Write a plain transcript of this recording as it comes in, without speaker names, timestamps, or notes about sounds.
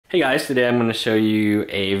Hey guys, today I'm going to show you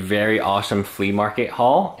a very awesome flea market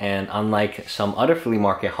haul, and unlike some other flea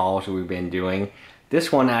market hauls we've been doing,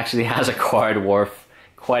 this one actually has a card worth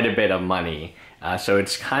quite a bit of money. So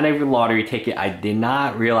it's kind of a lottery ticket. I did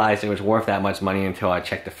not realize it was worth that much money until I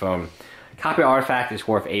checked the phone. Copy artifact is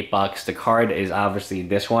worth $8. The card is obviously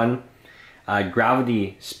this one.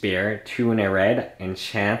 Gravity Spear, 2 in a red,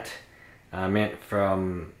 enchant, meant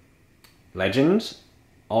from Legends.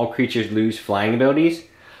 All creatures lose flying abilities.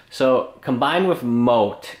 So combined with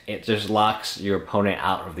Moat, it just locks your opponent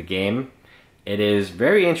out of the game. It is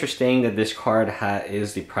very interesting that this card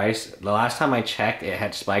is the price. The last time I checked, it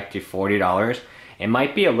had spiked to $40. It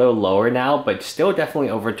might be a little lower now, but still definitely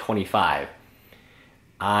over $25.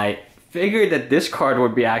 I figured that this card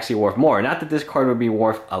would be actually worth more. Not that this card would be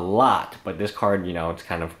worth a lot, but this card, you know, it's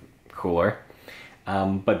kind of cooler.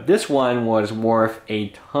 But this one was worth a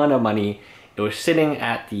ton of money. It was sitting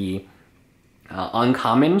at the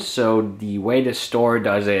uncommon. So the way the store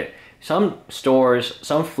does it, some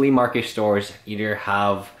flea market stores either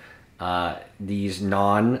have these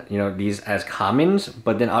these as commons,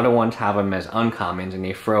 but then other ones have them as uncommons, and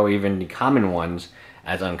they throw even the common ones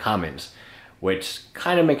as uncommons, which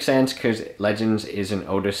kind of makes sense because Legends is an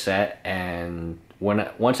older set, and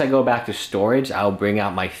once I go back to storage, I'll bring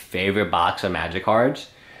out my favorite box of Magic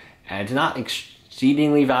cards, and it's not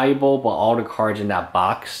exceedingly valuable, but all the cards in that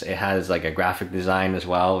box, it has like a graphic design as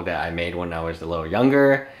well that I made when I was a little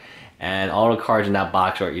younger, and all the cards in that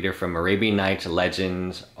box are either from Arabian Nights,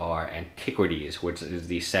 Legends, or Antiquities, which is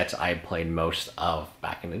the sets I played most of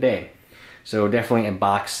back in the day. So definitely a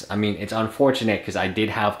box. I mean, it's unfortunate because I did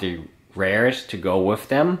have the rares to go with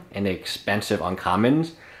them and the expensive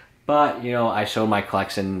uncommons, but you know, I showed my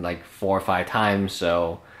collection like 4 or 5 times,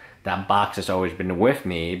 so that box has always been with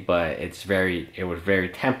me, but it was very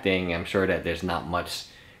tempting. I'm sure that there's not much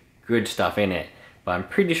good stuff in it, but I'm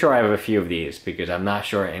pretty sure I have a few of these because I'm not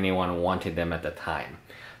sure anyone wanted them at the time.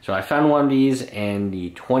 So I found one of these in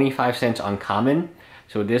the 25 cents uncommon.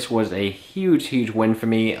 So this was a huge win for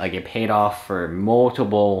me. Like, it paid off for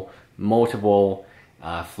multiple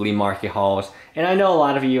flea market hauls. And I know a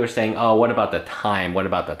lot of you are saying, oh, what about the time? What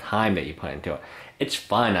about the time that you put into it? It's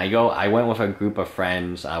fun. I went with a group of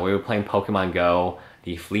friends. We were playing Pokemon Go.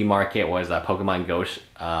 The flea market was a Pokemon Go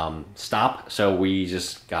stop. So we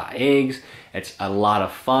just got eggs. It's a lot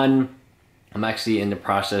of fun. I'm actually in the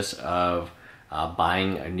process of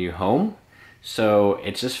buying a new home. So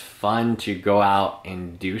it's just fun to go out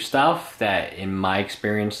and do stuff that, in my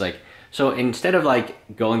experience, so instead of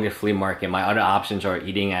like going to the flea market, my other options are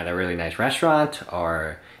eating at a really nice restaurant,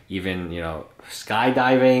 or even, you know,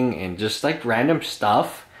 skydiving and just like random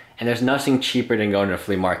stuff. And there's nothing cheaper than going to a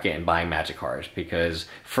flea market and buying Magic cards, because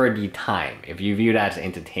for the time, if you view that as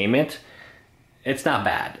entertainment, it's not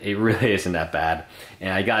bad. It really isn't that bad.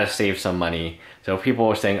 And I gotta save some money. So people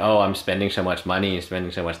are saying, oh, I'm spending so much money and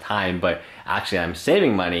spending so much time, but actually I'm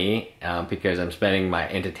saving money because I'm spending my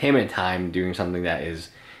entertainment time doing something that is,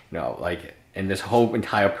 you know, like, and this whole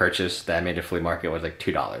entire purchase that I made at flea market was like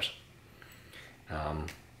 $2.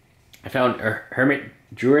 I found Hermit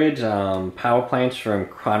Druid's Power Plants from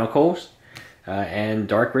Chronicles and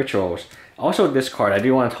Dark Rituals. Also this card, I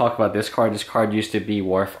do want to talk about this card. This card used to be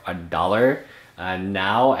worth $1.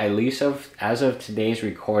 Now, at least as of today's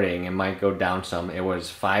recording, it might go down some. It was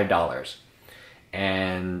 $5.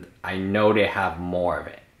 And I know they have more of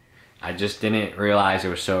it. I just didn't realize it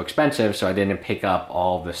was so expensive, so I didn't pick up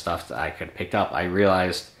all the stuff that I could pick up. I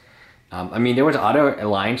realized, I mean, there was other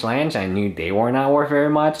Alliance lands. I knew they were not worth very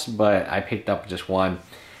much, but I picked up just one.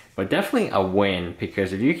 But definitely a win,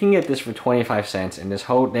 because if you can get this for 25 cents, and this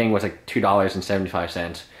whole thing was like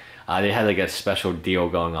 $2.75, they had like a special deal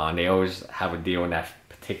going on. They always have a deal in that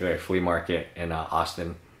particular flea market in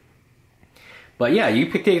Austin. But yeah, you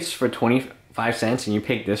pick this for 25 cents and you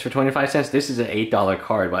pick this for 25 cents. This is an $8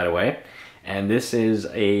 card, by the way. And this is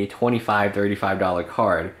a $25, $35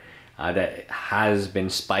 card that has been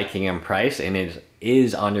spiking in price, and it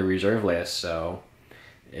is on the reserve list. So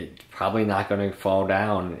it's probably not going to fall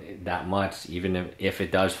down that much, even if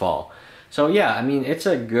it does fall. So yeah, I mean, it's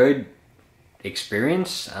a good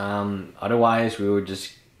experience. Otherwise, we would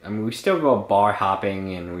just, I mean, we still go bar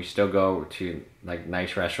hopping and we still go to like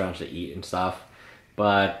nice restaurants to eat and stuff.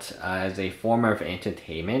 But as a form of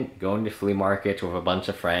entertainment, going to flea markets with a bunch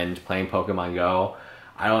of friends, playing Pokemon Go,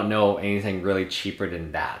 I don't know anything really cheaper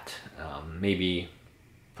than that. Maybe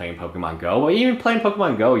playing Pokemon Go. Well, even playing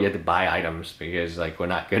Pokemon Go, you have to buy items because like we're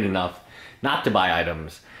not good enough not to buy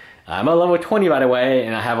items. I'm a level 20, by the way,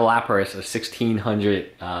 and I have a Lapras, a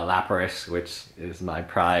 1600 Lapras, which is my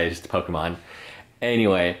prized Pokemon.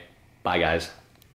 Anyway, bye guys.